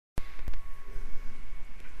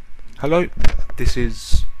Hello, this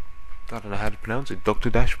is, I don't know how to pronounce it, Dr.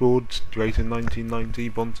 Dashboard, rated 1990,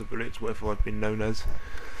 Bonza Bullets, whatever I've been known as.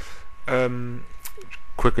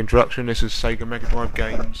 Quick introduction, this is Sega Mega Drive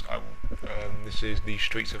games. This is the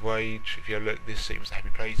Streets of Rage. If you look, this seems a happy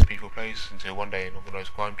place, peaceful place, until one day an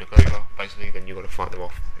organised crime took over, basically, then you've got to fight them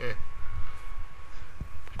off.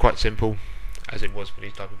 Quite simple, as it was for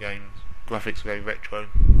these type of games. Graphics very retro,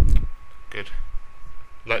 good.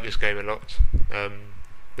 Like this game a lot.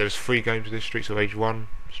 There's 3 games of this: Streets of Rage 1,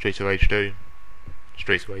 Streets of Rage 2,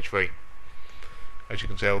 Streets of Rage 3. As you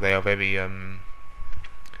can tell, they are very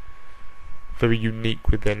unique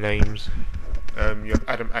with their names. You have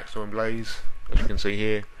Adam, Axel and Blaze, as you can see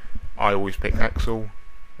here. I always pick Axel.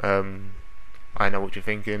 I know what you're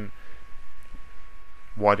thinking.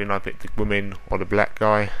 Why didn't I pick the woman or the black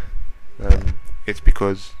guy? It's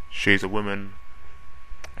because she's a woman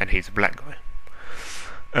and he's a black guy.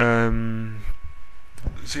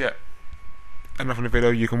 So yeah, enough in the video.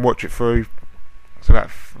 You can watch it through. It's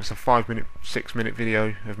a 5-minute, 6-minute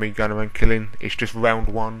video of me going around killing. It's just round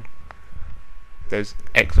 1. There's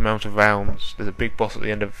X amount of rounds. There's a big boss at the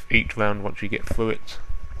end of each round once you get through it.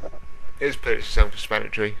 It's pretty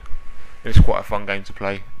self-explanatory. It's quite a fun game to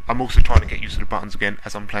play. I'm also trying to get used to the buttons again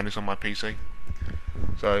as I'm playing this on my PC.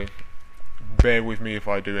 So bear with me if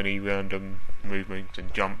I do any random movements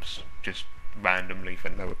and jumps just randomly for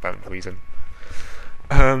no apparent reason.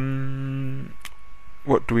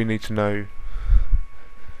 What do we need to know?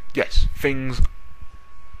 Yes, things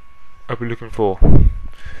I've been looking for.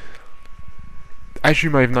 As you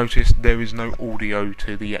may have noticed, there is no audio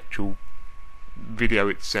to the actual video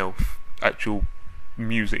itself, actual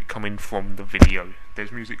music coming from the video.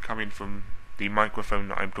 There's music coming from the microphone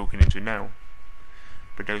that I'm talking into now,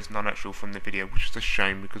 but there's none actual from the video, which is a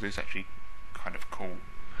shame because it's actually kind of cool.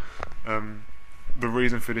 The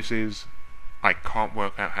reason for this is I can't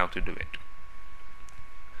work out how to do it.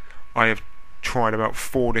 I have tried about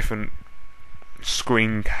 4 different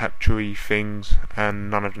screen capture-y things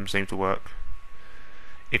and none of them seem to work.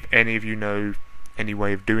 If any of you know any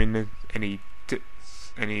way of doing it, any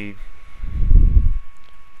tips, anything,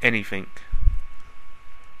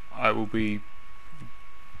 I will be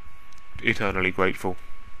eternally grateful.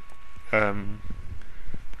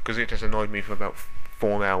 Because it has annoyed me for about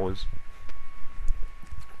 4 hours.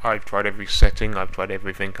 I've tried every setting, I've tried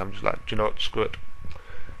everything. I'm just like, do you know what, screw it.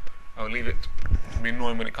 I'll leave it. It'll be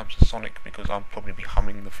annoying when it comes to Sonic because I'll probably be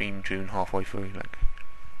humming the theme tune halfway through. Like,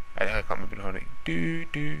 I can't remember the Sonic. Do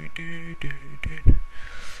do do do do.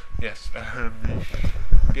 Yes.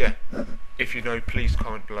 Yeah. If you know, please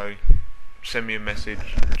comment below. Send me a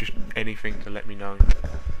message. Just anything to let me know.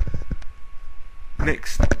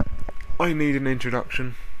 Next, I need an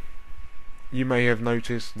introduction. You may have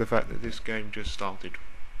noticed the fact that this game just started.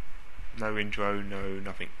 No intro, no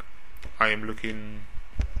nothing. I'm looking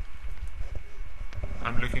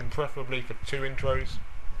preferably for 2 intros.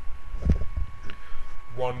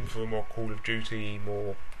 One for a more Call of Duty,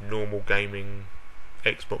 more normal gaming,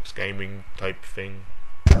 Xbox gaming type thing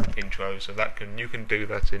intro. So that you can do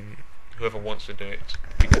that in whoever wants to do it.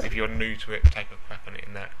 Because if you're new to it, take a crack on it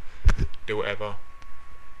in that. Do whatever.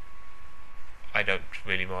 I don't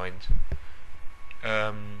really mind.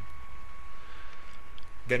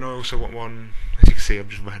 Then I also want one, as you can see I'm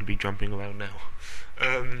just randomly jumping around now.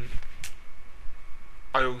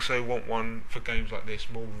 I also want one for games like this,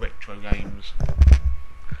 more retro games,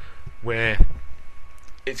 where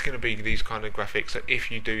it's going to be these kind of graphics. So if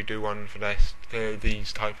you do one for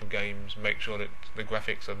these type of games, make sure that the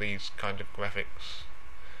graphics are these kind of graphics.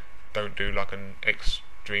 Don't do like an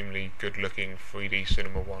extremely good looking 3D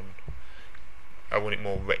cinema one. I want it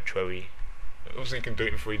more retro-y. Also, you can do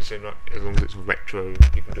it in 3D cinema as long as it's retro.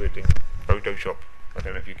 You can do it in Photoshop. I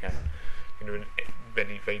don't know if you can. You can do it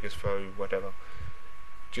in Vegas Pro, whatever.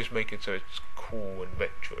 Just make it so it's cool and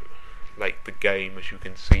retro. Like the game, as you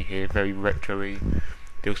can see here, very retro-y.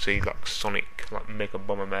 You'll see like Sonic, like Mega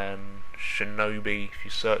Bomberman, Shinobi. If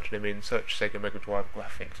you search them in, search Sega Mega Drive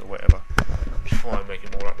graphics or whatever. Try and make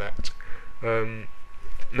it more like that.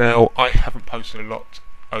 Now, I haven't posted a lot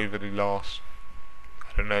over the last,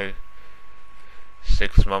 I don't know,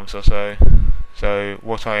 6 months or so. So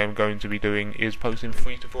what I am going to be doing is posting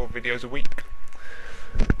 3 to 4 videos a week.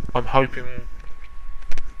 I'm hoping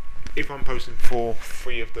if I'm posting 4,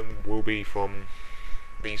 3 of them will be from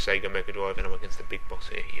the Sega Mega Drive and I'm against the big boss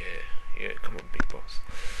here. Yeah, come on, big boss.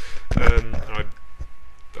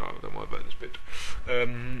 Don't worry about this bit.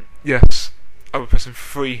 Yes, I'll be posting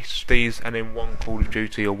 3 Stees and then 1 Call of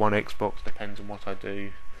Duty or 1 Xbox, depends on what I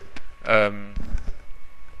do.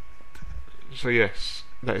 So yes,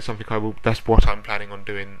 that is something that's what I'm planning on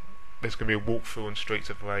doing there's going to be a walkthrough on Streets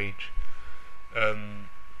of Rage.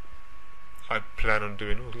 I plan on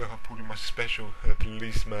doing. Oh look, I pulled in my special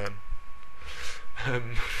policeman.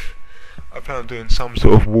 I plan on doing some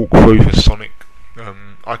sort of walkthrough for Sonic.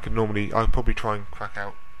 I'd probably try and crack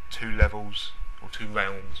out 2 levels or 2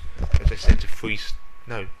 rounds, as they said,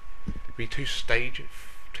 it'd be 2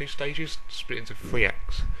 stages split into 3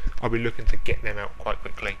 acts. I'll be looking to get them out quite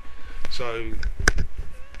quickly. So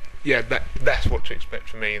yeah, that's what to expect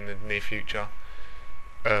from me in the near future.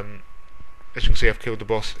 As you can see, I've killed the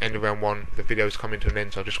boss, end of round 1. The video's coming to an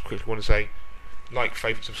end, so I just quickly want to say, like,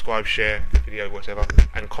 favourite, subscribe, share the video, whatever,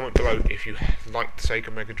 and comment below if you like the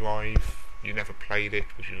Sega Mega Drive, you never played it,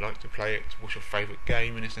 would you like to play it, what's your favourite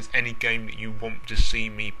game, and if there's any game that you want to see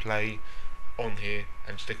me play on here,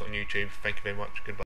 and stick it on YouTube. Thank you very much, goodbye.